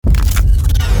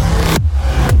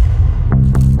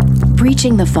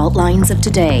breaching the fault lines of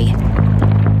today.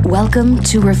 Welcome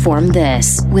to Reform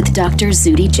This with Dr.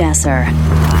 Zuhdi Jasser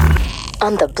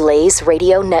on the Blaze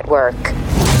Radio Network.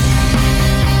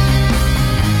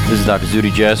 This is Dr.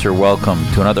 Zuhdi Jasser. Welcome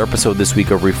to another episode this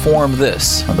week of Reform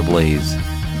This on the Blaze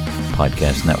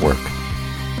Podcast Network.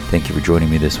 Thank you for joining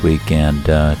me this week, and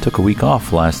took a week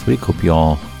off last week. Hope you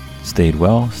all stayed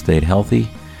well, stayed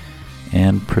healthy,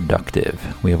 and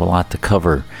productive. We have a lot to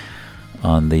cover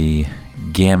on the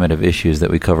gamut of issues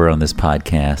that we cover on this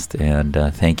podcast, and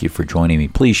thank you for joining me.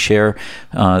 Please share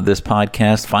this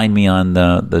podcast. Find me on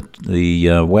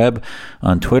the web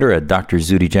on Twitter at Dr.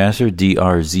 Zuhdi Jasser,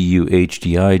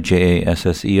 DrZuhdi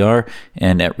Jasser,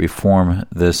 and at Reform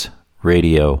This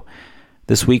Radio.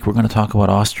 This week we're going to talk about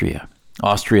Austria.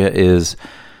 Austria is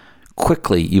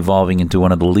quickly evolving into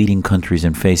one of the leading countries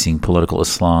in facing political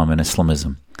Islam and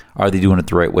Islamism. Are they doing it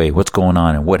the right way? What's going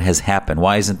on and what has happened?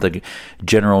 Why isn't the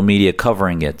general media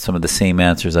covering it? Some of the same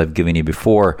answers I've given you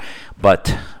before,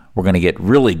 but we're going to get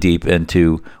really deep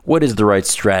into what is the right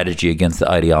strategy against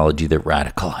the ideology that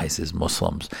radicalizes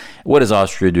Muslims. What is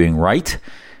Austria doing right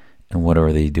and what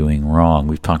are they doing wrong?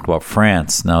 We've talked about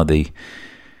France. Now the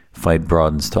fight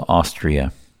broadens to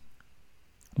Austria.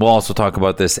 We'll also talk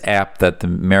about this app that the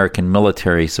American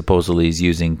military supposedly is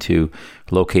using to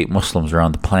locate Muslims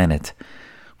around the planet.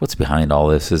 What's behind all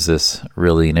this? Is this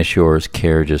really an issue, or is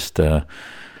CARE just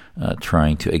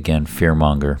trying to, again,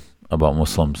 fearmonger about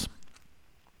Muslims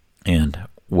and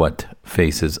what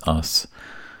faces us?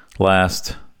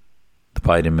 Last, the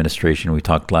Biden administration, we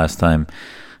talked last time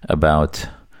about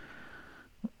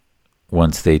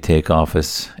once they take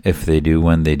office, if they do,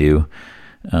 when they do,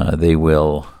 they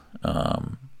will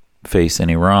face an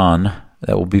Iran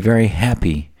that will be very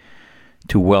happy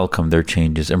to welcome their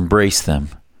changes, embrace them.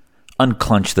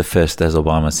 Unclench the fist, as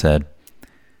Obama said.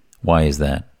 Why is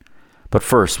that? But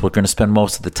first, we're going to spend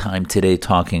most of the time today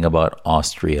talking about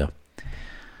Austria.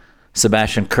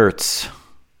 Sebastian Kurz,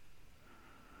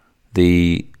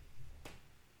 the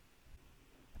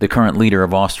current leader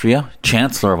of Austria,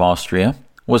 Chancellor of Austria,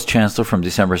 was Chancellor from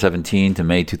December 17 to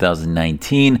May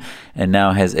 2019, and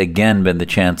now has again been the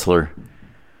Chancellor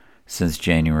since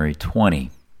January 20.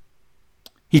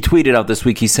 He tweeted out this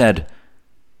week, he said,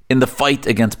 "In the fight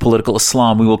against political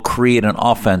Islam, we will create an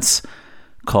offense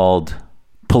called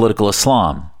political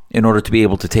Islam in order to be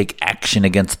able to take action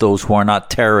against those who are not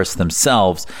terrorists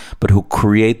themselves, but who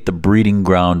create the breeding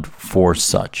ground for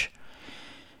such."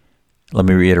 Let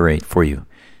me reiterate for you.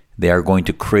 They are going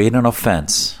to create an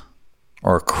offense,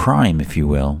 or a crime, if you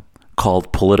will,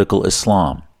 called political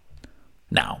Islam.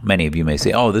 Now, many of you may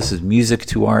say, oh, this is music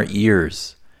to our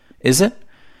ears. Is it?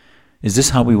 Is this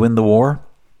how we win the war?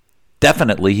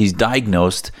 Definitely, he's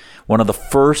diagnosed one of the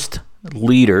first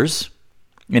leaders,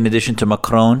 in addition to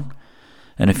Macron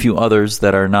and a few others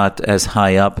that are not as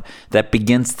high up, that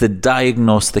begins to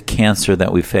diagnose the cancer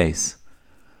that we face.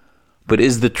 But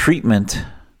is the treatment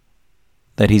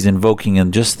that he's invoking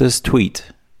in just this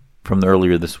tweet from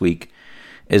earlier this week,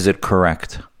 is it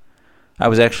correct? I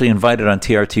was actually invited on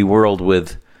TRT World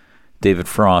with David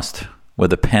Frost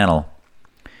with a panel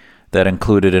that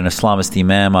included an Islamist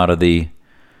imam out of the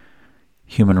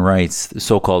human rights, the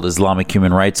so-called Islamic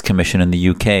Human Rights Commission in the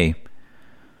UK,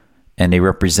 and a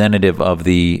representative of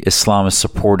the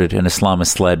Islamist-supported and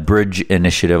Islamist-led Bridge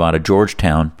Initiative out of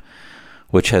Georgetown,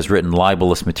 which has written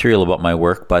libelous material about my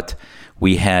work. But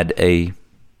we had a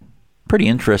pretty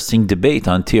interesting debate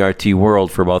on TRT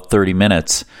World for about 30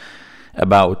 minutes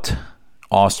about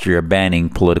Austria banning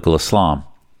political Islam.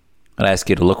 I'd ask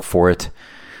you to look for it.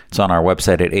 It's on our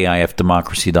website at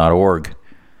aifdemocracy.org.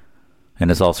 And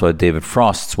it's also at David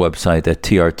Frost's website at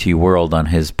TRT World on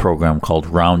his program called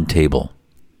Roundtable.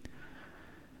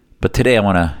 But today I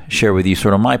want to share with you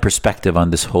sort of my perspective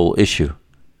on this whole issue.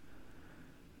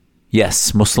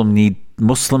 Yes,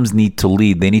 Muslims need to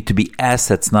lead. They need to be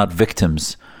assets, not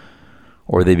victims,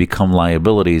 or they become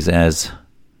liabilities, as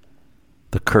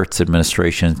the Kurz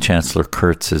administration, Chancellor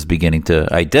Kurz, is beginning to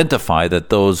identify that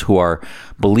those who are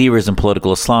believers in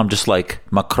political Islam, just like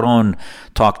Macron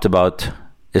talked about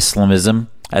Islamism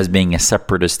as being a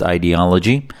separatist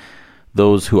ideology,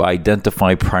 those who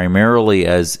identify primarily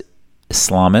as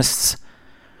Islamists,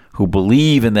 who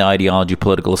believe in the ideology of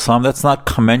political Islam, that's not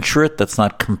commensurate, that's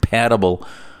not compatible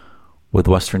with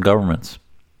Western governments.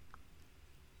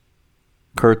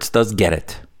 Kurz does get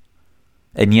it.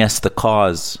 And yes, the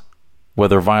cause,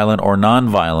 whether violent or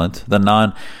non-violent,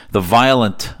 the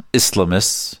violent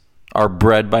Islamists are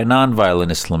bred by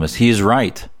non-violent Islamists. He is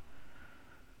right.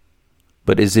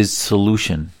 But is his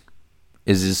solution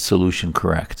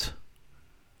correct?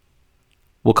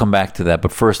 We'll come back to that.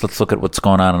 But first, let's look at what's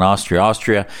going on in Austria.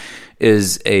 Austria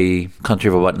is a country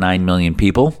of about 9 million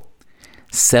people.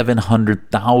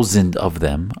 700,000 of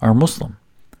them are Muslim.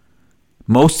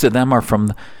 Most of them are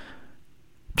from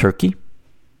Turkey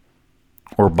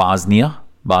or Bosnia,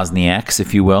 Bosniaks,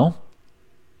 if you will.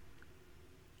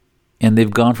 And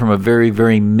they've gone from a very,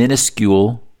 very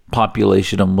minuscule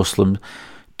population of Muslims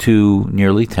to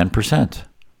nearly 10%.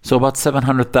 So about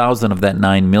 700,000 of that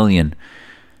 9 million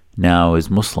now is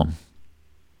Muslim.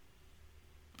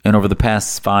 And over the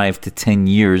past 5 to 10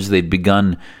 years, they've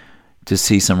begun to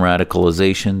see some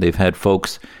radicalization. They've had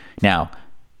folks. Now,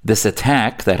 this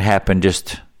attack that happened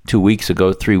just 3 weeks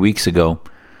ago,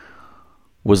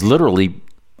 was literally,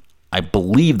 I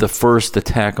believe, the first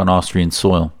attack on Austrian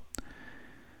soil.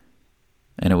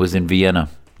 And it was in Vienna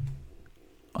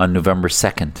on November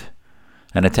 2nd.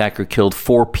 An attacker killed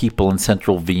 4 people in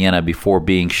central Vienna before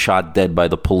being shot dead by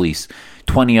the police.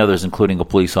 20 others, including a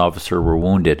police officer, were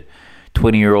wounded.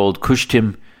 20-year-old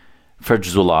Kushtim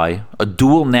Ferdzulai, a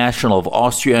dual national of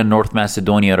Austria and North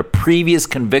Macedonia, had a previous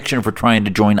conviction for trying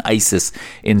to join ISIS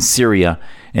in Syria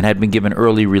and had been given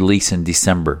early release in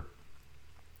December.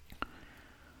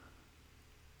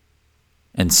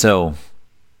 And so,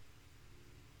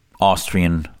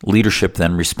 Austrian leadership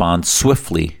then responds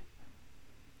swiftly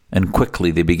and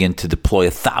quickly. They begin to deploy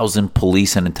 1,000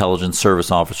 police and intelligence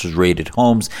service officers, raided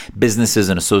homes, businesses,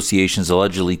 and associations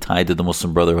allegedly tied to the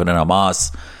Muslim Brotherhood and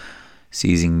Hamas,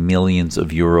 seizing millions of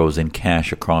euros in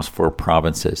cash across 4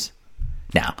 provinces.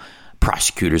 Now,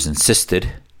 prosecutors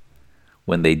insisted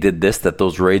when they did this that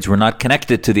those raids were not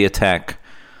connected to the attack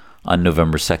on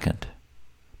November 2nd,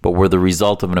 but were the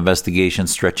result of an investigation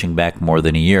stretching back more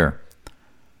than a year.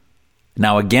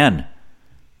 Now, again,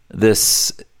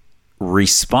 this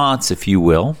response, if you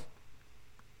will,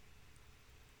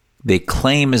 they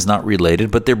claim is not related,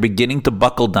 but they're beginning to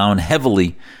buckle down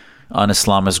heavily on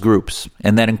Islamist groups,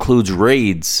 and that includes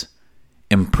raids,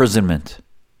 imprisonment,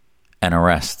 and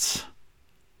arrests.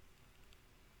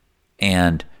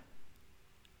 And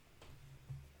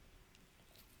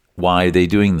why are they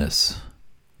doing this?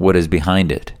 What is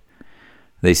behind it?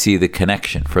 They see the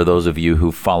connection. For those of you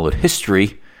who followed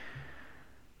history,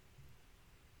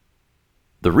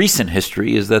 the recent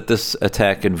history is that this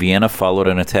attack in Vienna followed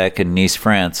an attack in Nice,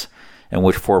 France, in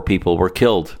which 4 people were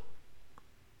killed.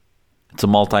 It's a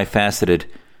multifaceted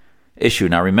issue.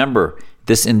 Now remember,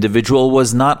 this individual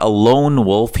was not a lone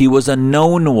wolf, he was a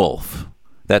known wolf.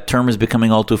 That term is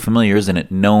becoming all too familiar, isn't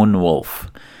it? Known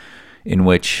wolf, in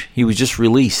which he was just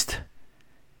released.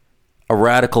 A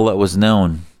radical that was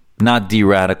known, not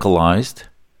de-radicalized,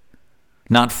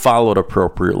 not followed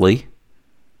appropriately.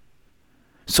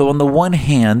 So on the one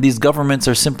hand, these governments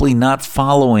are simply not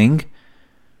following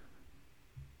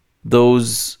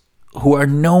those who are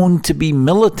known to be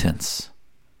militants,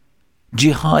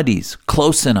 jihadis,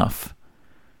 close enough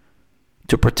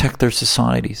to protect their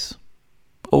societies.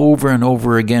 Over and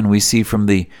over again, we see from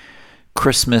the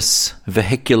Christmas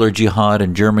vehicular jihad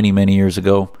in Germany many years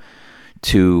ago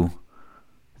to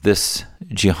this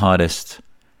jihadist.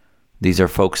 These are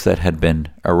folks that had been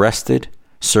arrested,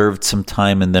 served some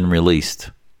time, and then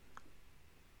released.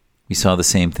 We saw the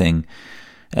same thing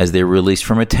as they were released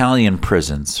from Italian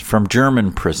prisons, from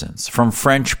German prisons, from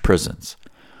French prisons,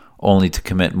 only to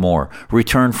commit more.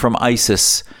 Return from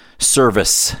ISIS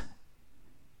service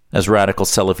as radical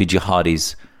Salafi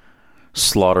jihadis,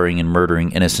 slaughtering and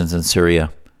murdering innocents in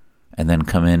Syria, and then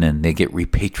come in and they get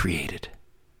repatriated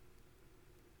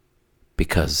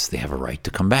because they have a right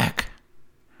to come back.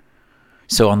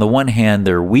 So on the one hand,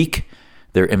 they're weak.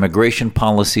 Their immigration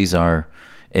policies are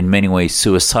in many ways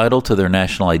suicidal to their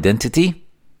national identity.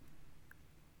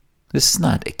 This is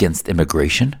not against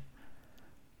immigration.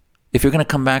 If you're going to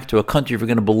come back to a country, if you're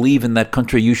going to believe in that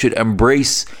country, you should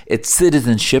embrace its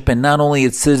citizenship, and not only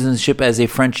its citizenship as a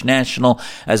French national,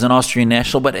 as an Austrian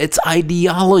national, but its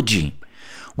ideology,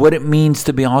 what it means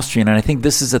to be Austrian. And I think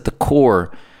this is at the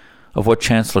core of what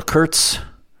Chancellor Kurz,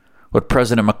 what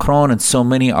President Macron, and so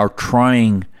many are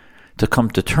trying to come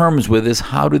to terms with, is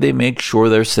how do they make sure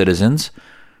their citizens,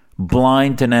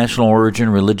 blind to national origin,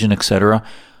 religion, etc.,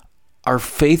 are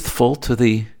faithful to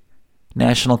the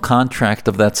national contract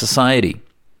of that society.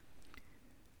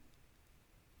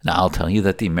 Now, I'll tell you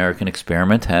that the American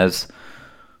experiment has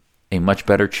a much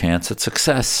better chance at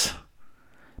success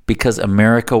because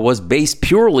America was based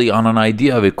purely on an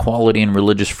idea of equality and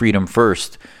religious freedom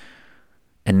first,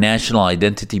 and national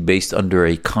identity based under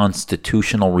a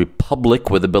constitutional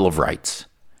republic with a Bill of Rights,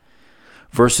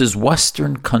 versus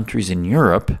Western countries in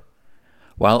Europe.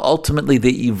 While ultimately they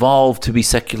evolved to be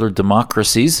secular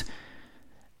democracies,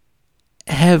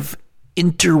 have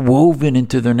interwoven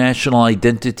into their national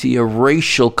identity a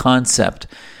racial concept,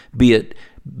 be it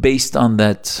based on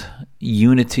that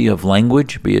unity of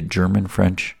language, be it German,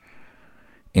 French,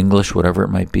 English, whatever it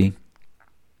might be.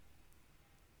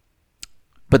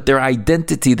 But their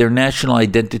identity, their national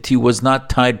identity, was not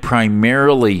tied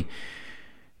primarily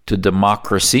to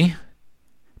democracy,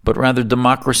 but rather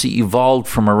democracy evolved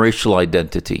from a racial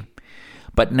identity.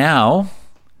 But now,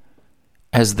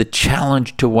 as the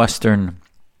challenge to Western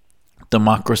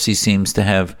democracy seems to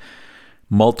have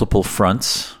multiple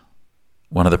fronts,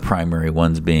 one of the primary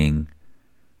ones being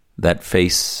that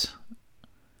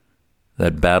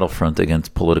battlefront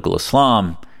against political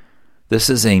Islam, this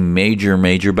is a major,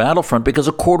 major battlefront because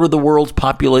a quarter of the world's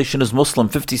population is Muslim.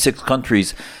 56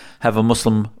 countries have a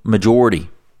Muslim majority.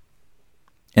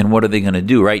 And what are they going to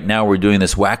do? Right now we're doing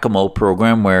this whack-a-mole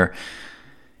program where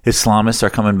Islamists are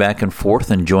coming back and forth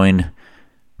and join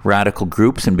radical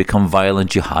groups and become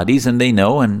violent jihadis, and they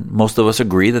know, and most of us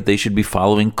agree, that they should be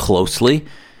following closely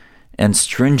and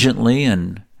stringently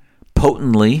and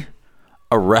potently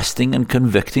arresting and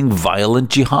convicting violent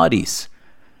jihadis,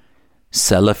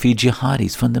 Salafi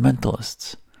jihadis,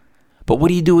 fundamentalists. But what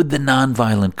do you do with the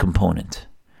non-violent component?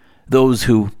 Those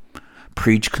who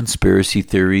preach conspiracy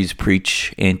theories,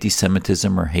 preach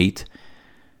anti-Semitism or hate,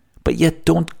 but yet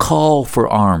don't call for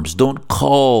arms, don't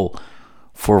call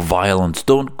for violence,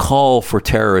 don't call for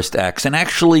terrorist acts, and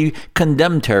actually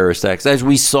condemn terrorist acts, as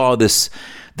we saw this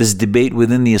debate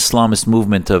within the Islamist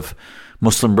movement of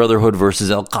Muslim Brotherhood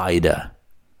versus Al-Qaeda.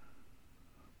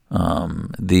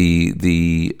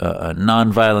 The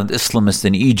non-violent Islamists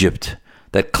in Egypt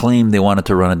that claimed they wanted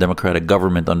to run a democratic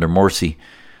government under Morsi,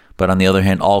 but on the other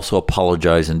hand also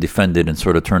apologized and defended and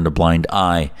sort of turned a blind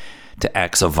eye to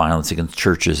acts of violence against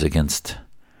churches, against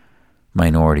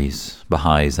minorities,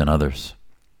 Baha'is and others.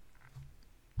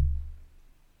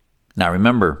 Now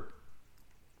remember,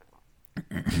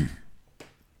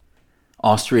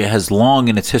 Austria has long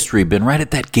in its history been right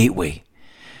at that gateway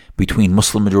between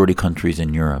Muslim-majority countries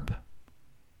in Europe.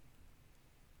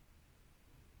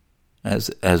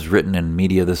 As written in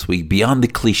media this week, beyond the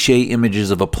cliché images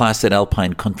of a placid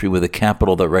alpine country with a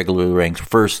capital that regularly ranks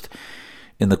first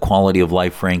in the quality of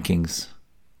life rankings,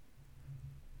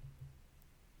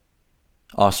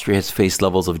 Austria has faced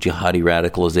levels of jihadi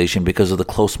radicalization because of the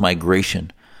close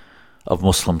migration of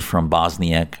Muslims from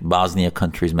Bosnia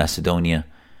countries, Macedonia,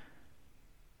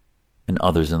 and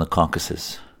others in the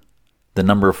Caucasus. The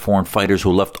number of foreign fighters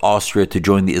who left Austria to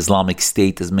join the Islamic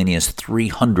State, as many as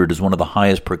 300, is one of the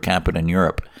highest per capita in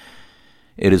Europe.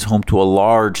 It is home to a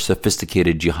large,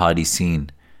 sophisticated jihadi scene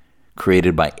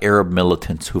created by Arab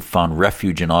militants who found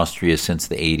refuge in Austria since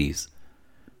the 80s.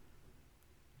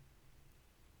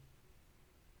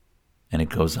 And it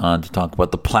goes on to talk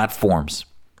about the platforms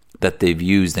that they've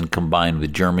used and combined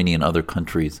with Germany and other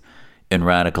countries in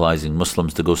radicalizing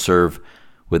Muslims to go serve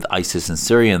with ISIS in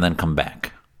Syria and then come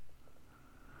back.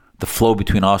 The flow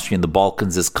between Austria and the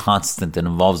Balkans is constant and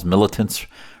involves militants,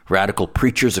 radical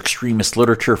preachers, extremist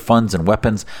literature, funds, and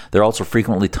weapons. There are also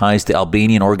frequently ties to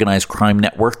Albanian organized crime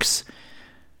networks.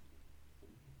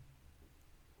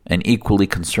 And equally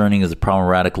concerning is the problem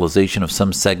of radicalization of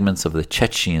some segments of the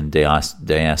Chechen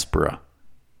diaspora.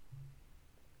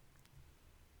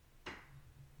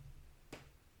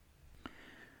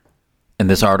 In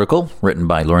this article, written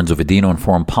by Lorenzo Vedino in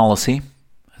Foreign Policy,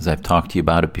 as I've talked to you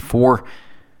about it before,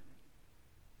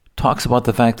 talks about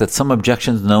the fact that some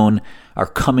objections known are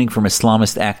coming from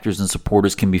Islamist actors and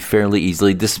supporters can be fairly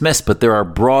easily dismissed, but there are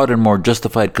broad and more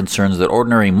justified concerns that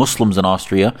ordinary Muslims in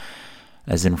Austria,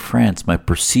 as in France, might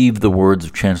perceive the words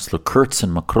of Chancellor Kurz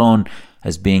and Macron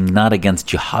as being not against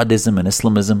jihadism and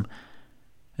Islamism,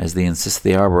 as they insist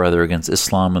they are, but rather against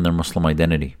Islam and their Muslim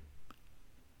identity.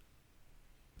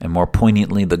 And more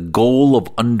poignantly, the goal of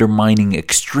undermining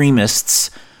extremists,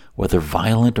 whether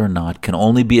violent or not, can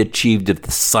only be achieved if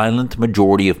the silent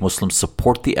majority of Muslims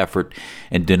support the effort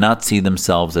and do not see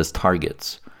themselves as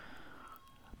targets.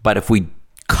 But if we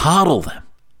coddle them,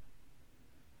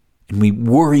 and we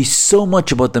worry so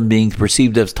much about them being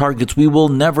perceived as targets, we will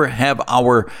never have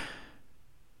our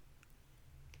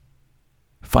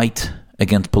fight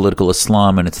against political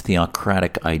Islam and its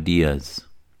theocratic ideas.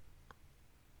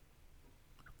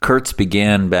 Kurz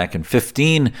began back in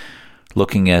 2015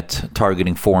 looking at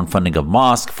targeting foreign funding of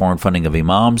mosques, foreign funding of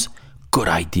imams. Good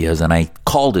ideas, and I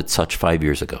called it such 5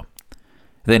 years ago.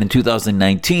 Then in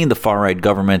 2019, the far-right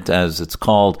government, as it's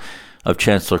called, of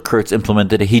Chancellor Kurz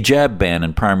implemented a hijab ban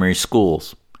in primary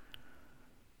schools.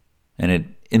 And it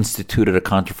instituted a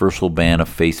controversial ban of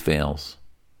face veils.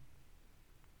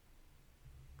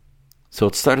 So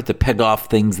it started to peg off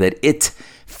things that it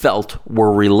felt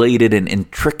were related and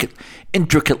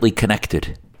intricately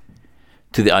connected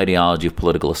to the ideology of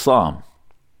political Islam.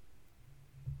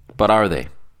 But are they?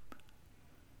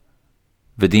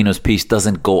 Vedino's piece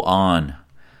doesn't go on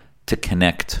to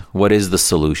connect what is the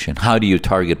solution. How do you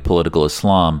target political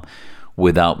Islam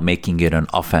without making it an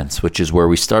offense, which is where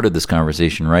we started this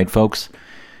conversation, right, folks?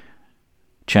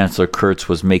 Chancellor Kurz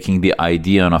was making the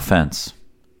idea an offense.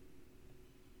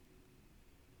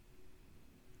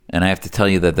 And I have to tell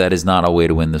you that that is not a way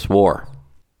to win this war.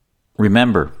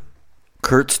 Remember,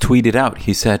 Kurz tweeted out,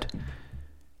 he said,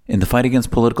 in the fight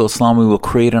against political Islam, we will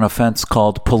create an offense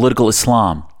called political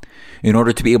Islam in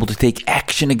order to be able to take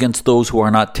action against those who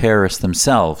are not terrorists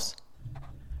themselves,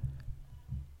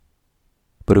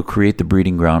 but who create the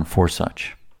breeding ground for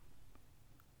such.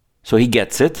 So he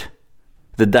gets it.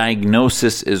 The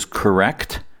diagnosis is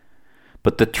correct,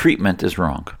 but the treatment is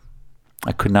wrong.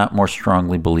 I could not more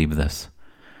strongly believe this.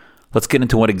 Let's get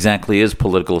into what exactly is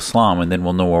political Islam, and then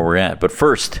we'll know where we're at. But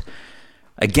first,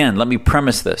 again, let me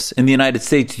premise this. In the United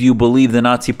States, do you believe the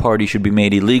Nazi Party should be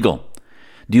made illegal?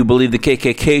 Do you believe the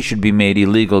KKK should be made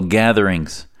illegal?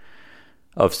 Gatherings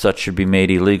of such should be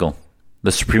made illegal.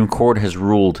 The Supreme Court has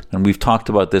ruled, and we've talked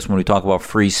about this when we talk about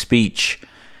free speech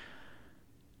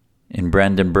in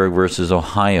Brandenburg versus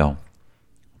Ohio,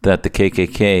 that the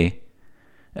KKK,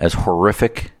 as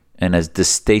horrific and as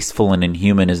distasteful and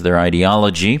inhuman as their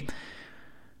ideology,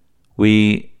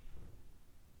 we,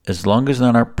 as long as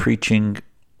they're not preaching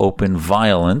open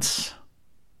violence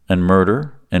and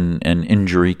murder and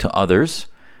injury to others,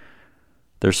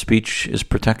 their speech is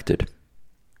protected.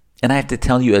 And I have to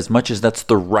tell you, as much as that's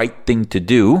the right thing to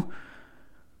do,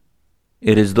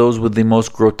 it is those with the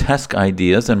most grotesque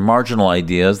ideas and marginal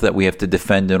ideas that we have to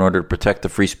defend in order to protect the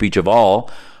free speech of all.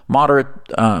 Moderate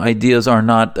ideas are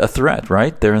not a threat,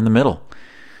 right? They're in the middle.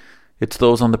 It's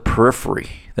those on the periphery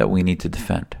that we need to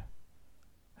defend.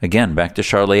 Again, back to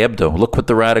Charlie Hebdo. Look what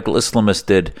the radical Islamists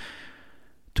did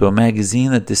to a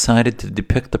magazine that decided to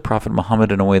depict the Prophet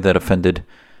Muhammad in a way that offended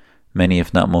many,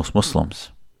 if not most, Muslims.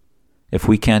 If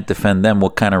we can't defend them,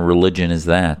 what kind of religion is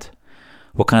that?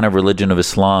 What kind of religion of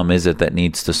Islam is it that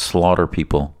needs to slaughter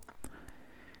people?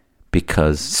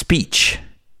 Because speech,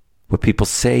 what people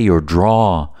say or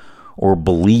draw or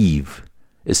believe,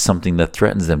 is something that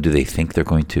threatens them. Do they think they're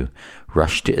going to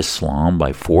rush to Islam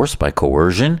by force, by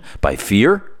coercion, by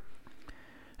fear?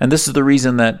 And this is the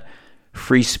reason that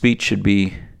free speech should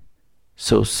be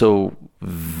so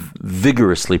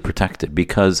vigorously protected,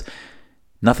 because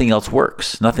nothing else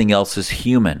works. Nothing else is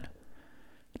human.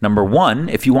 Number one,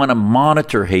 if you want to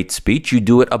monitor hate speech, you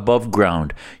do it above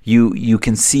ground. You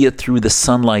can see it through the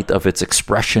sunlight of its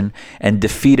expression and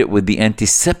defeat it with the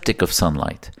antiseptic of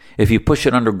sunlight. If you push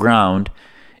it underground,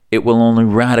 it will only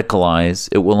radicalize.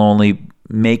 It will only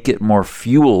make it more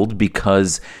fueled,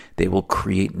 because they will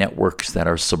create networks that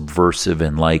are subversive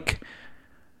and like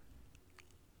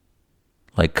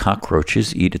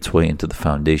cockroaches eat its way into the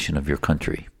foundation of your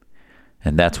country.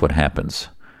 And that's what happens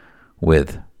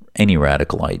with any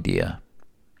radical idea,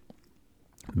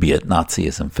 be it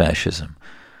Nazism, fascism,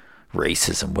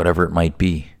 racism, whatever it might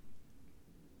be.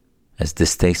 As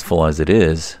distasteful as it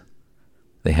is,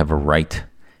 they have a right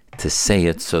to say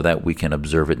it so that we can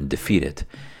observe it and defeat it.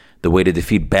 The way to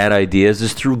defeat bad ideas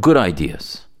is through good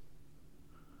ideas.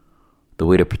 The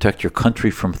way to protect your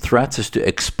country from threats is to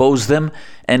expose them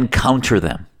and counter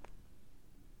them.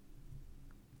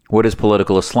 What is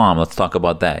political Islam? Let's talk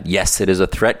about that. Yes, it is a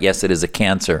threat. Yes, it is a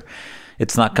cancer.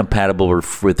 It's not compatible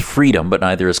with freedom, but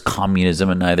neither is communism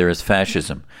and neither is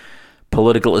fascism.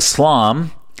 Political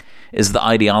Islam is the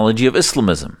ideology of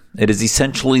Islamism. It is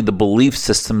essentially the belief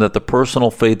system that the personal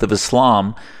faith of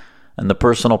Islam and the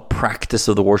personal practice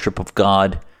of the worship of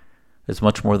God is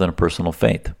much more than a personal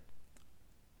faith.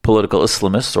 Political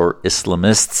Islamists or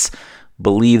Islamists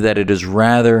believe that it is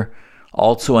rather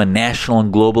also a national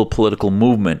and global political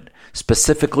movement,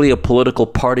 specifically a political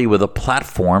party with a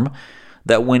platform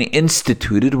that, when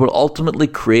instituted, will ultimately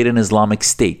create an Islamic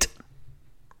state.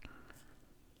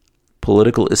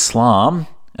 Political Islam,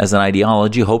 as an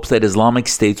ideology, hopes that Islamic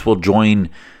states will join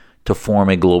to form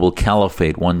a global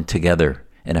caliphate, one together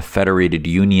in a federated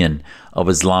union of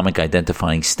Islamic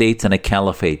identifying states, and a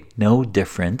caliphate no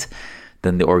different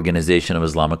than the Organization of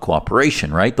Islamic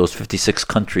Cooperation, right? Those 56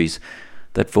 countries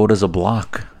that vote as a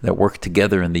bloc, that work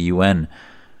together in the UN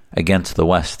against the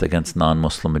West, against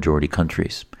non-Muslim majority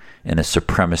countries in a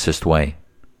supremacist way.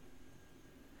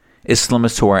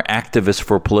 Islamists who are activists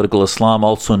for political Islam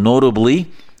also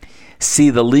notably see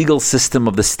the legal system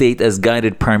of the state as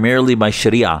guided primarily by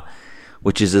Sharia,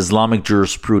 which is Islamic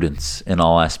jurisprudence in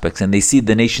all aspects, and they see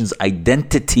the nation's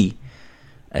identity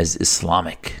as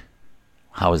Islamic.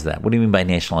 How is that? What do you mean by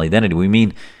national identity? We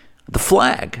mean the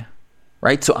flag,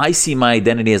 right? So I see my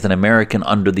identity as an American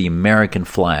under the American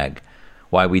flag.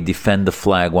 why we defend the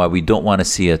flag, why we don't want to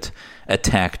see it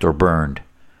attacked or burned.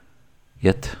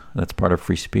 Yet, that's part of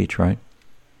free speech, right?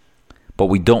 But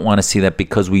we don't want to see that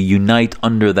because we unite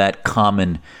under that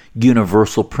common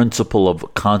universal principle of a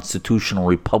constitutional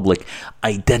republic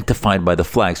identified by the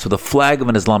flag. So the flag of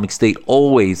an Islamic State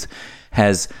always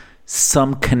has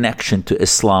some connection to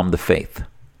Islam, the faith.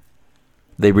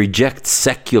 They reject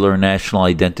secular national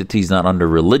identities, not under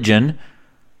religion,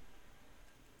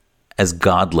 as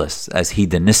godless, as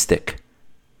hedonistic.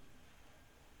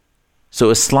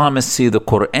 So Islamists see the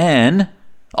Quran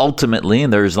ultimately in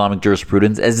their Islamic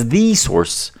jurisprudence as the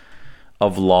source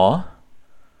of law,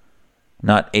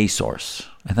 not a source.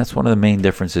 And that's one of the main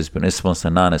differences between Islamists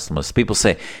and non-Islamists. People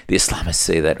say, the Islamists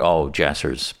say that,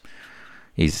 Jasser's,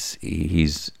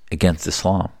 he's against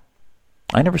Islam.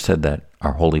 I never said that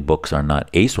our holy books are not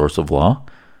a source of law.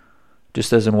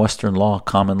 Just as in Western law,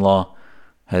 common law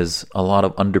has a lot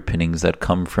of underpinnings that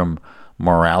come from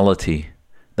morality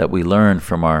that we learn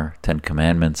from our Ten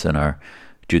Commandments and our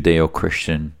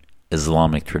Judeo-Christian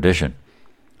Islamic tradition.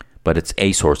 But it's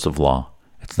a source of law.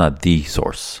 It's not the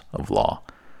source of law.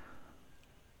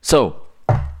 So,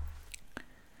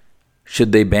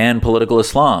 should they ban political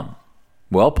Islam?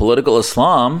 Well, political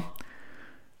Islam,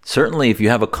 certainly if you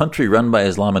have a country run by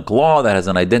Islamic law that has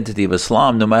an identity of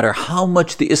Islam, no matter how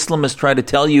much the Islamists try to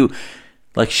tell you,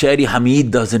 like Shadi Hamid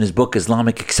does in his book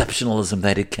Islamic Exceptionalism,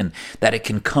 that it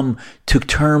can come to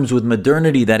terms with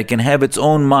modernity, that it can have its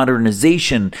own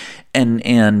modernization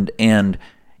and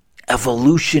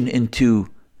evolution into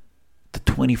the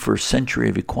 21st century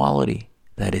of equality.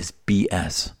 That is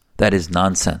BS. That is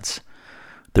nonsense.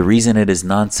 The reason it is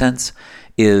nonsense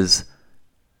is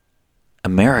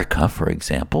America, for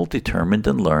example, determined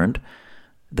and learned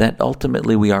that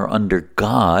ultimately we are under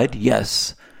God.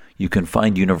 Yes, you can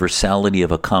find universality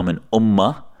of a common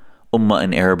ummah. Ummah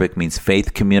in Arabic means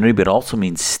faith community, but also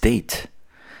means state.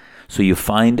 So you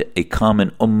find a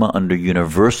common ummah under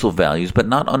universal values, but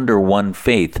not under one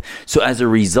faith. So as a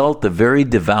result, the very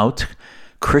devout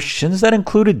Christians, that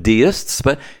included deists,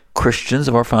 but Christians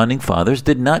of our founding fathers,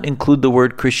 did not include the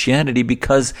word Christianity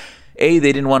because A,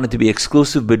 they didn't want it to be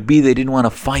exclusive, but B, they didn't want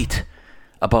to fight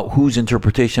about whose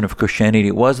interpretation of Christianity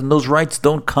it was. And those rights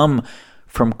don't come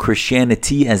from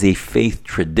Christianity as a faith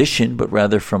tradition, but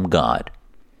rather from God.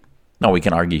 Now we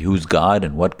can argue who's God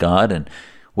and what God and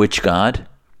which God.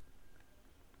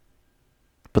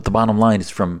 But the bottom line is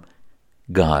from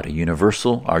God,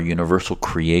 our universal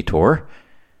creator,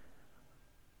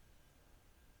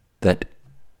 that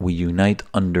we unite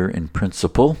under in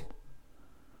principle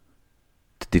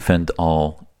to defend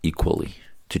all equally,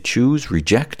 to choose,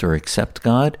 reject, or accept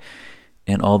God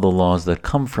and all the laws that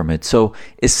come from it. So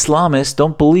Islamists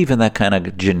don't believe in that kind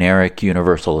of generic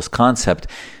universalist concept.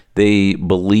 They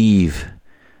believe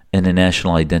in a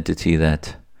national identity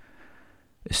that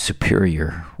is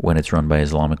superior when it's run by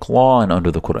Islamic law and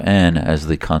under the Quran as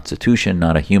the Constitution,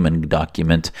 not a human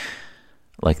document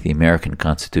like the American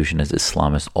Constitution, as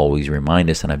Islamists always remind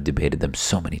us, and I've debated them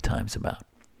so many times about.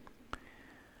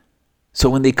 So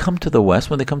when they come to the West,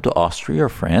 when they come to Austria or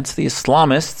France, the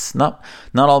Islamists, not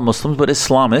all Muslims, but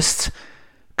Islamists,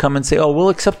 come and say, we'll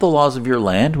accept the laws of your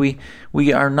land.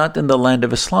 We are not in the land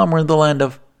of Islam, we're in the land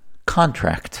of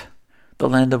contract, the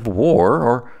land of war,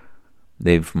 or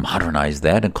they've modernized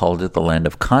that and called it the land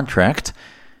of contract.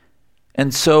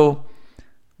 And so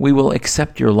we will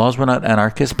accept your laws. We're not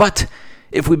anarchists, but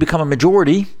if we become a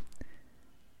majority,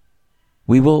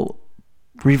 we will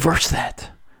reverse that.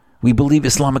 We believe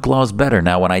Islamic law is better.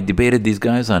 Now, when I debated these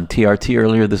guys on TRT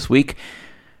earlier this week,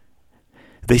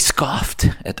 they scoffed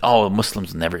at,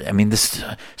 Muslims never, this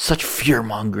such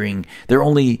fear-mongering. They're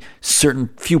only certain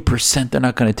few percent they're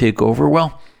not going to take over.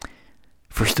 Well,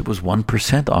 first it was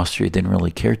 1%. Austria didn't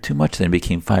really care too much. Then it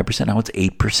became 5%. Now it's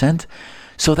 8%.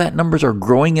 So that numbers are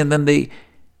growing, and then they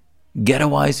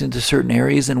ghettoize into certain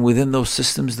areas, and within those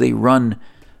systems they run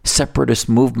separatist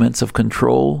movements of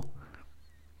control.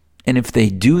 And if they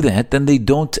do that, then they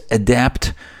don't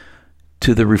adapt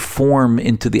to the reform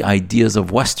into the ideas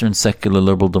of Western secular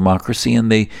liberal democracy,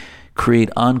 and they create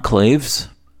enclaves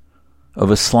of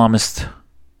Islamist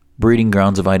breeding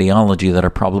grounds of ideology that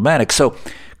are problematic. So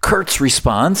France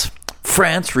responds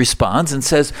and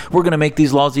says, we're going to make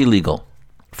these laws illegal.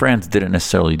 France didn't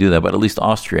necessarily do that, but at least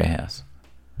Austria has.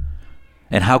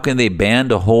 And how can they ban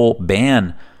a whole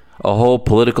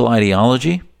political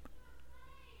ideology?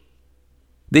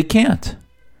 They can't.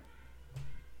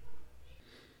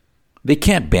 They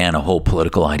can't ban a whole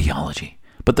political ideology.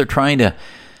 But they're trying to,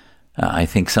 I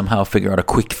think, somehow figure out a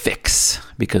quick fix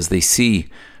because they see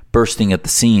bursting at the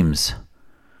seams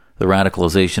the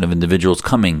radicalization of individuals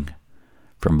coming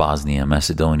from Bosnia,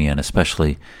 Macedonia, and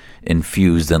especially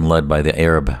infused and led by the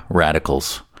Arab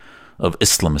radicals of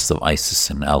Islamists of ISIS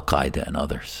and Al-Qaeda and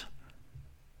others.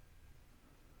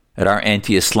 At our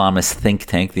anti-Islamist think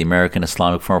tank, the American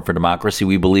Islamic Forum for Democracy,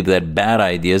 we believe that bad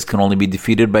ideas can only be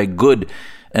defeated by good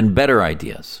and better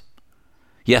ideas.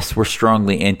 Yes, we're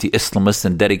strongly anti-Islamist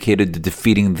and dedicated to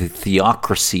defeating the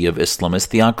theocracy of Islamists.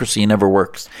 Theocracy never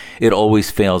works. It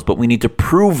always fails. But we need to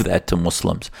prove that to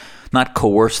Muslims, not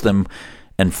coerce them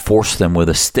and force them with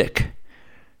a stick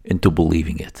into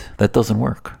believing it. That doesn't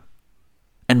work.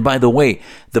 And by the way,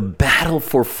 the battle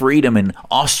for freedom in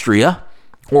Austria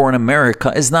or in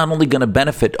America is not only going to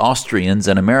benefit Austrians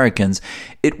and Americans,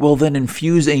 it will then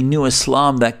infuse a new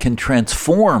Islam that can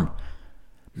transform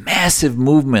massive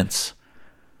movements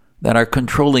that are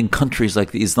controlling countries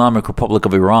like the Islamic Republic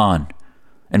of Iran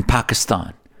and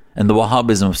Pakistan and the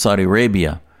Wahhabism of Saudi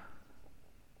Arabia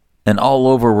and all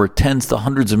over, where tens to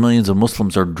hundreds of millions of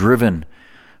Muslims are driven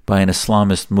by an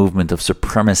Islamist movement of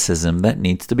supremacism that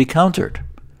needs to be countered.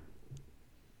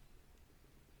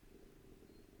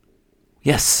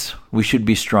 Yes, we should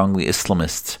be strongly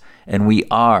Islamists, and we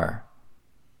are.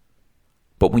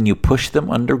 But when you push them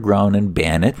underground and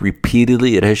ban it,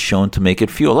 repeatedly it has shown to make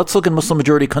it fuel. Let's look at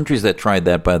Muslim-majority countries that tried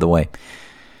that, by the way.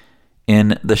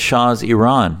 In the Shah's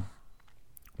Iran,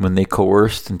 when they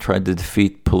coerced and tried to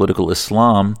defeat political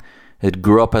Islam, it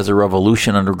grew up as a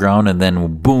revolution underground, and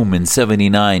then boom, in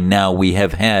 79, now we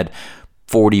have had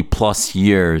 40 plus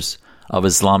years of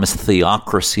Islamist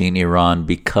theocracy in Iran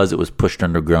because it was pushed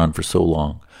underground for so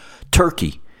long.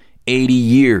 Turkey, 80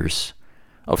 years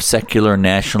of secular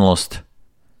nationalist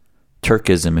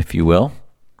Turkism, if you will,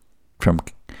 from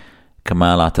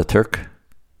Kemal Ataturk,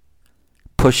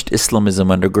 pushed Islamism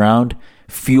underground,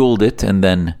 fueled it, and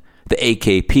then the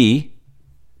AKP,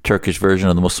 Turkish version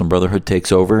of the Muslim Brotherhood,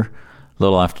 takes over a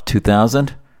little after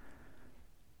 2000.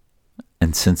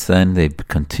 And since then, they've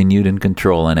continued in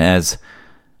control. And as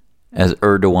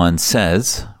Erdogan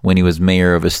says, when he was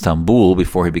mayor of Istanbul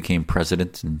before he became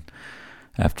president and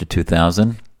after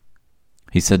 2000,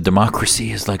 he said,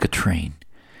 democracy is like a train.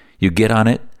 You get on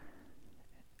it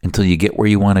until you get where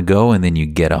you want to go, and then you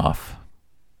get off.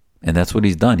 And that's what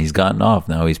he's done. He's gotten off.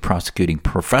 Now he's prosecuting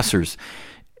professors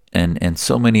and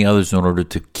so many others in order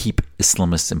to keep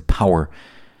Islamists in power,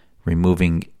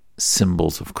 removing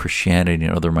symbols of Christianity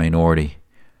and other minority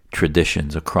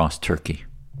traditions across Turkey.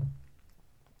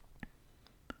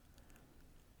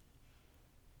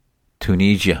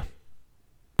 Tunisia,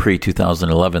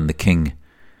 pre-2011, the king,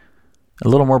 a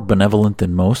little more benevolent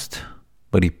than most,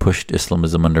 but he pushed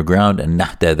Islamism underground, and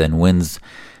Nahda then wins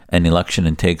an election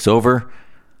and takes over.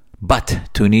 But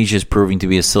Tunisia is proving to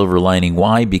be a silver lining.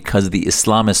 Why? Because the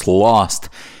Islamists lost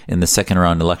in the second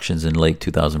round elections in late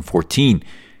 2014.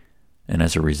 And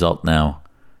as a result now,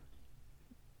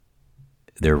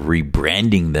 they're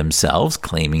rebranding themselves,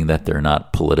 claiming that they're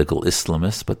not political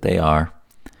Islamists, but they are.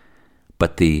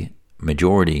 But the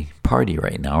majority party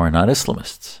right now are not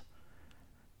Islamists.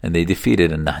 And they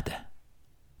defeated Ennahda.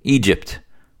 Egypt,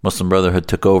 Muslim Brotherhood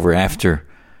took over after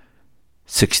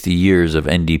 60 years of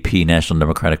NDP, National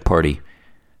Democratic Party,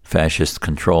 fascist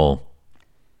control.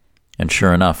 And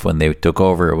sure enough, when they took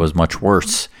over, it was much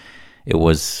worse. It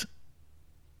was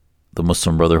the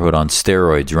Muslim Brotherhood on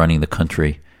steroids running the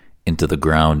country into the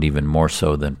ground, even more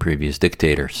so than previous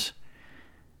dictators.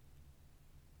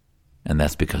 And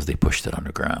that's because they pushed it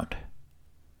underground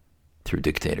through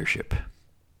dictatorship.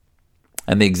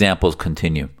 And the examples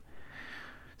continue.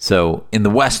 So in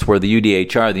the West, where the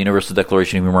UDHR, the Universal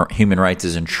Declaration of Human Rights,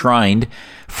 is enshrined,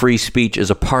 free speech is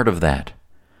a part of that.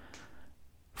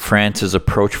 France's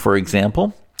approach, for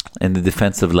example, in the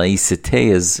defense of laïcité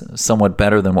is somewhat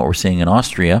better than what we're seeing in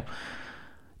Austria,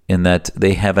 in that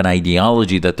they have an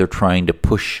ideology that they're trying to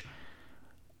push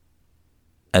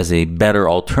as a better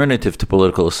alternative to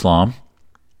political Islam,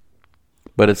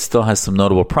 but it still has some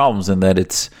notable problems in that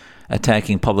it's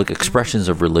attacking public expressions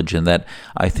of religion that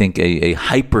I think a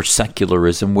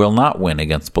hyper-secularism will not win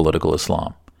against political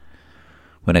Islam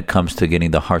when it comes to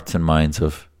getting the hearts and minds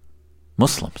of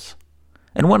Muslims.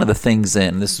 And one of the things,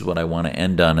 and this is what I want to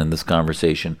end on in this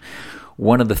conversation,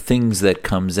 one of the things that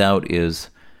comes out is,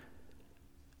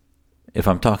 if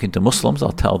I'm talking to Muslims,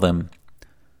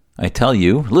 I tell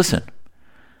you, listen,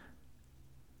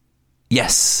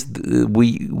 yes,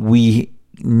 we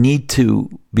need to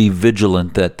be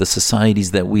vigilant that the societies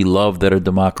that we love, that are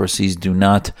democracies, do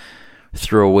not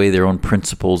throw away their own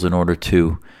principles in order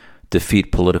to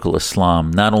defeat political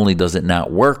Islam. Not only does it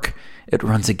not work, it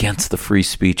runs against the free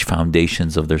speech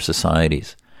foundations of their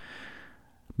societies.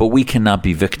 But we cannot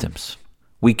be victims.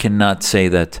 We cannot say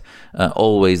that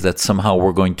always that somehow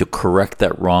we're going to correct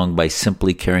that wrong by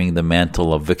simply carrying the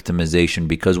mantle of victimization,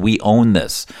 because we own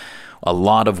this. A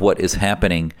lot of what is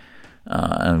happening,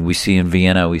 and we see in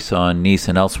Vienna, we saw in Nice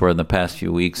and elsewhere in the past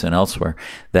few weeks and elsewhere,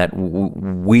 that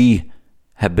we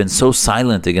have been so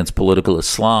silent against political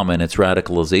Islam and its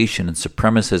radicalization and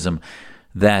supremacism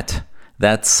that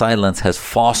that silence has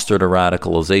fostered a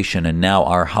radicalization, and now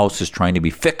our house is trying to be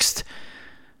fixed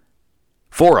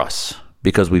for us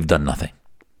because we've done nothing.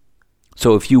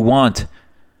 So if you want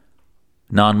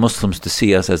non-Muslims to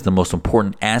see us as the most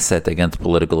important asset against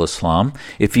political Islam,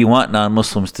 if you want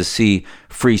non-Muslims to see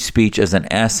free speech as an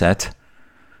asset,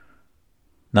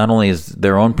 not only as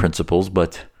their own principles,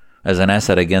 but as an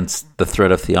asset against the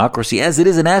threat of theocracy, as it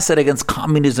is an asset against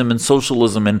communism and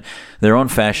socialism and their own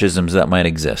fascisms that might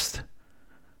exist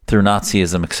through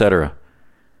Nazism, etc.,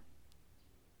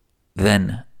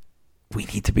 then we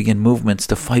need to begin movements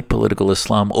to fight political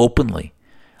Islam openly,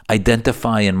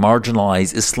 identify and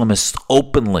marginalize Islamists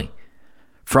openly,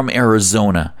 from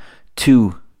Arizona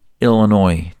to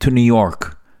Illinois to New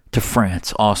York to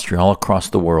France, Austria, all across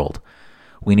the world.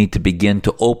 We need to begin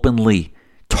to openly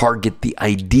target the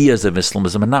ideas of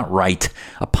Islamism and not write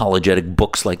apologetic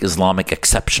books like Islamic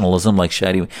Exceptionalism, like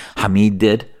Shadi Hamid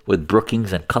did with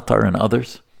Brookings and Qatar and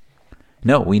others.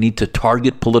 No, we need to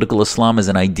target political Islam as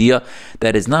an idea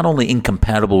that is not only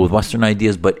incompatible with Western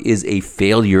ideas, but is a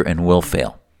failure and will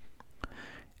fail.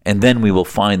 And then we will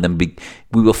find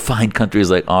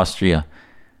countries like Austria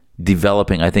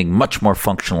developing, I think, much more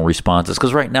functional responses.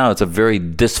 Because right now it's a very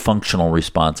dysfunctional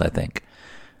response, I think.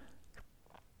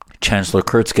 Chancellor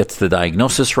Kurz gets the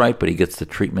diagnosis right, but he gets the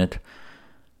treatment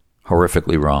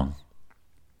horrifically wrong.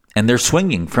 And they're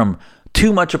swinging from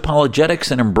too much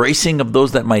apologetics and embracing of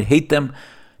those that might hate them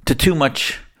to too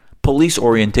much police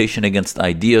orientation against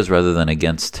ideas rather than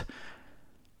against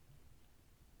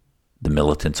the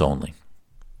militants only.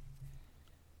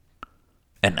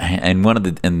 And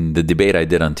in the debate I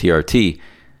did on TRT,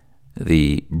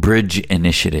 the Bridge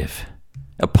Initiative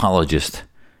apologist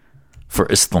for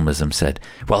Islamism said,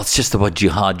 well, it's just about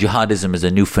jihad. Jihadism is a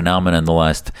new phenomenon in the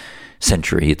last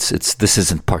century. This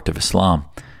isn't part of Islam.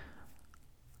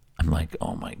 I'm like,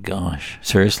 oh my gosh,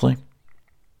 seriously?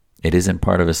 It isn't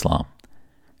part of Islam.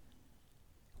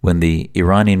 When the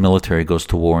Iranian military goes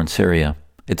to war in Syria,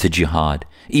 it's a jihad.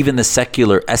 Even the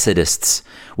secular Assadists,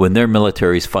 when their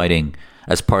military is fighting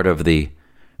as part of the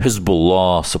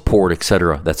Hezbollah support,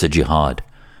 etc., that's a jihad.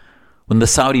 When the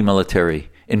Saudi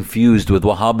military infused with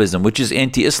Wahhabism, which is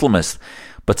anti-Islamist,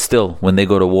 but still, when they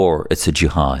go to war, it's a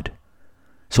jihad.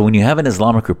 So when you have an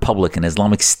Islamic Republic, an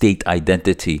Islamic State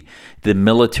identity, the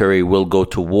military will go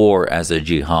to war as a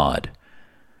jihad.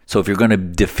 So if you're going to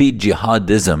defeat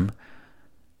jihadism,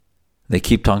 they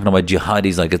keep talking about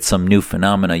jihadis like it's some new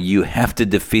phenomena. You have to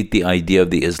defeat the idea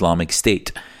of the Islamic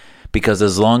State. Because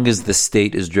as long as the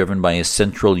state is driven by a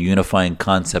central unifying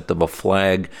concept of a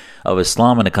flag of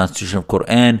Islam and a constitution of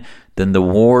Quran, then the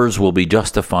wars will be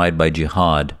justified by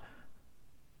jihad.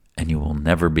 And you will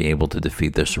never be able to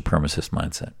defeat their supremacist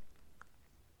mindset.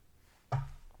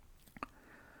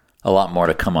 A lot more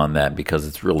to come on that, because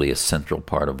it's really a central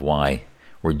part of why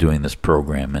we're doing this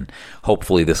program. And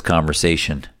hopefully this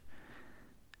conversation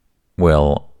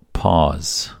will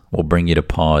bring you to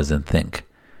pause and think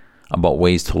about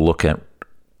ways to look at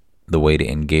the way to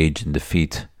engage and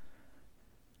defeat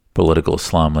political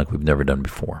Islam like we've never done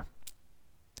before.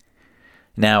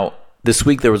 Now, this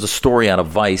week there was a story out of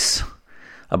Vice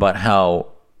about how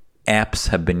apps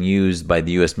have been used by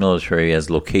the U.S. military as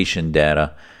location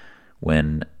data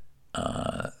when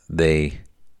they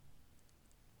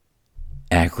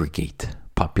aggregate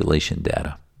population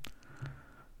data.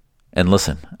 And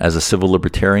listen, as a civil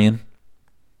libertarian,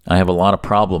 I have a lot of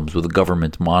problems with the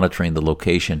government monitoring the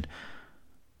location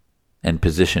and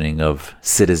positioning of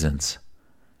citizens.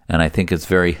 And I think it's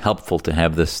very helpful to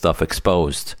have this stuff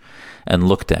exposed and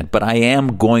looked at. But I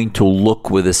am going to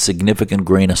look with a significant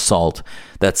grain of salt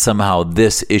that somehow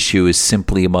this issue is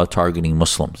simply about targeting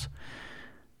Muslims.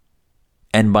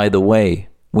 And by the way,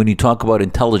 when you talk about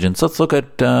intelligence, let's look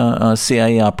at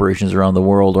CIA operations around the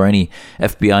world, or any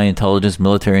FBI intelligence,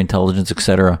 military intelligence,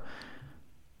 etc.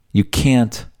 You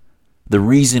can't. The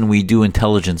reason we do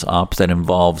intelligence ops that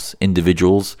involves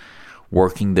individuals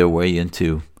working their way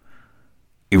into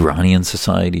Iranian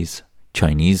societies,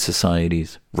 Chinese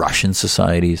societies, Russian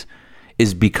societies,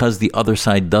 is because the other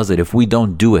side does it. If we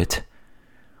don't do it,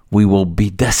 we will be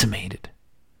decimated.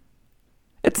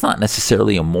 It's not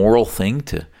necessarily a moral thing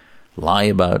to lie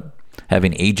about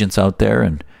having agents out there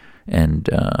and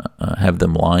have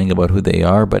them lying about who they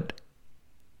are, but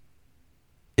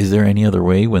is there any other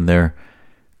way when they're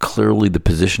clearly the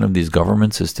position of these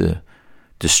governments is to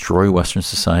destroy Western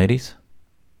societies?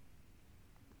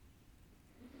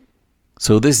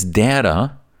 So this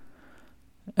data,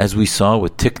 as we saw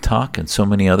with TikTok and so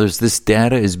many others, this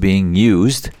data is being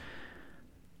used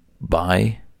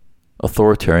by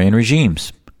authoritarian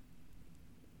regimes.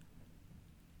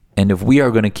 And if we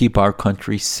are going to keep our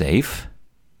country safe,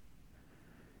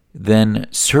 then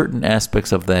certain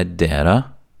aspects of that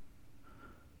data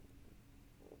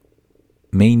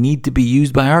may need to be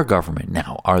used by our government.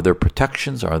 Now, are there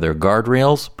protections? Are there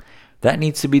guardrails? That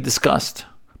needs to be discussed.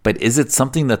 But is it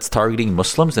something that's targeting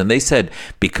Muslims? And they said,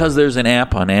 because there's an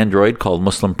app on Android called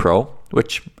Muslim Pro,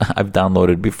 which I've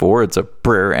downloaded before. It's a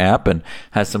prayer app and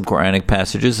has some Quranic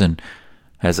passages and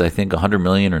has, I think, 100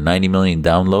 million or 90 million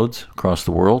downloads across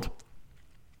the world.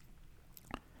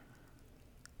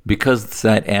 Because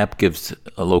that app gives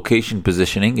a location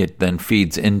positioning, it then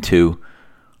feeds into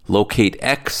Locate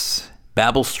X,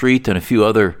 Babel Street, and a few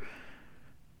other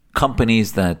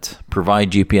companies that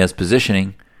provide GPS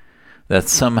positioning, that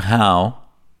somehow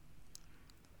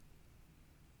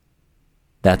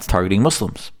that's targeting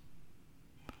Muslims.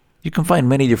 You can find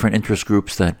many different interest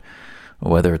groups that,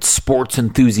 whether it's sports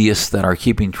enthusiasts that are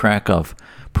keeping track of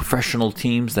professional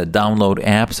teams that download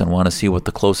apps and want to see what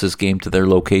the closest game to their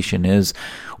location is,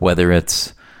 whether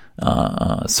it's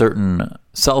a certain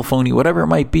cell phone, whatever it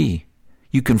might be.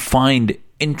 You can find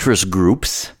interest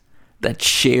groups that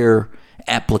share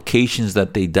applications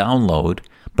that they download,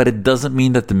 but it doesn't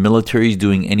mean that the military is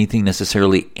doing anything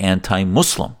necessarily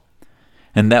anti-Muslim.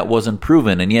 And that wasn't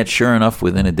proven. And yet, sure enough,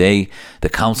 within a day, the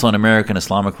Council on American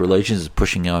Islamic Relations is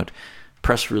pushing out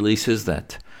press releases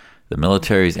that the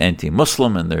military is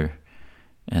anti-Muslim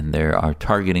and they are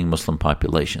targeting Muslim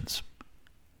populations.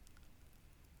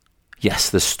 Yes,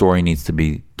 this story needs to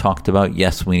be talked about.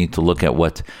 Yes, we need to look at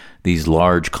what these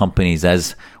large companies,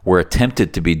 as were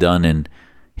attempted to be done in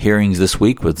hearings this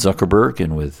week with Zuckerberg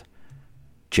and with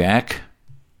Jack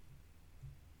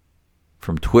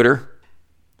from Twitter.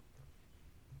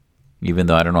 Even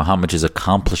though I don't know how much is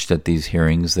accomplished at these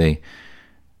hearings, they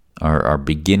are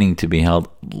beginning to be held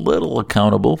a little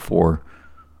accountable for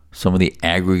some of the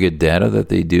aggregate data that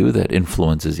they do that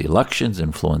influences elections,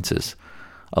 influences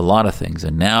a lot of things.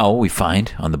 And now we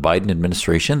find on the Biden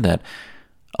administration that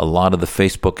a lot of the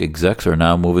Facebook execs are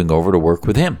now moving over to work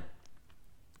with him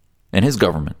and his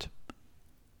government.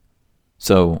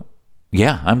 So,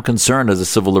 yeah, I'm concerned as a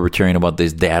civil libertarian about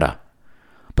this data.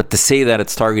 But to say that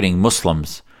it's targeting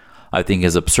Muslims, I think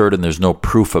is absurd, and there's no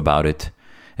proof about it.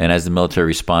 And as the military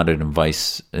responded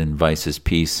in Vice's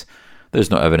piece, there's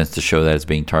no evidence to show that it's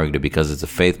being targeted because it's a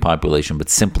faith population, but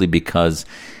simply because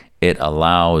it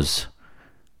allows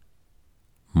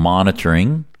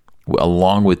monitoring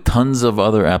along with tons of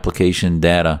other application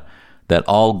data that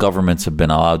all governments have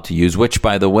been allowed to use, which,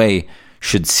 by the way,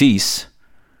 should cease.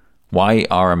 Why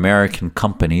are American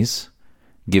companies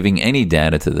giving any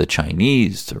data to the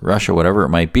Chinese, to Russia, whatever it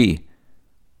might be?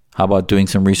 How about doing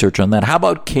some research on that? How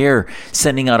about CARE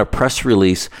sending out a press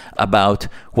release about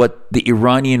what the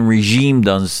Iranian regime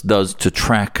does to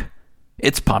track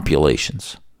its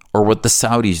populations, or what the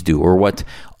Saudis do, or what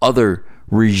other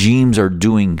regimes are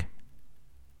doing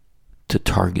to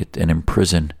target and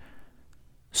imprison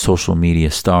social media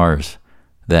stars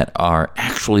that are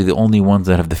actually the only ones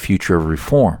that have the future of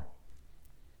reform?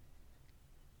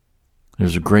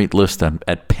 There's a great list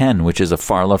at PEN, which is a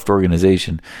far-left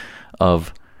organization,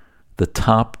 of the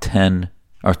top 10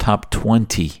 or top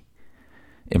 20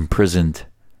 imprisoned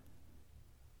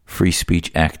free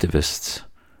speech activists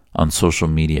on social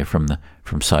media from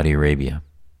Saudi Arabia.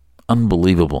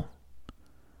 Unbelievable.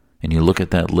 And you look at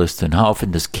that list, and how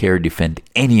often does CARE defend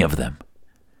any of them?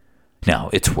 Now,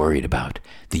 it's worried about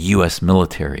the U.S.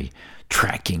 military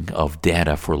tracking of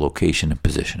data for location and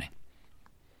positioning.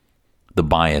 The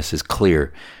bias is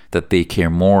clear that they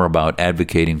care more about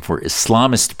advocating for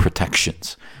Islamist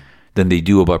protections than they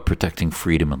do about protecting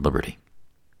freedom and liberty.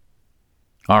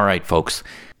 All right, folks.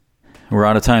 We're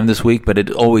out of time this week, but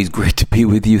it's always great to be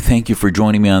with you. Thank you for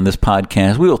joining me on this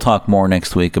podcast. We will talk more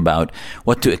next week about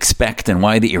what to expect and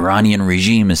why the Iranian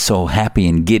regime is so happy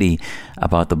and giddy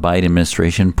about the Biden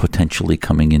administration potentially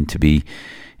coming in to be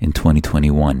in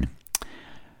 2021.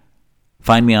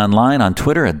 Find me online on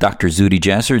Twitter at Dr. Zuhdi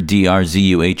Jasser,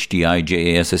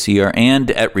 DrZuhdijasser,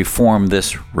 and at Reform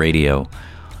This Radio.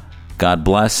 God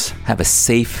bless. Have a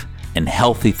safe and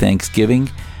healthy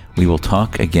Thanksgiving. We will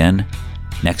talk again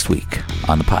next week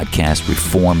on the podcast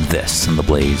Reform This on the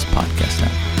Blaze Podcast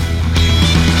Network.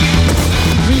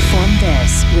 Reform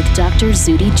This with Dr.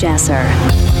 Zuhdi Jasser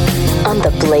on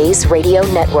the Blaze Radio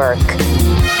Network.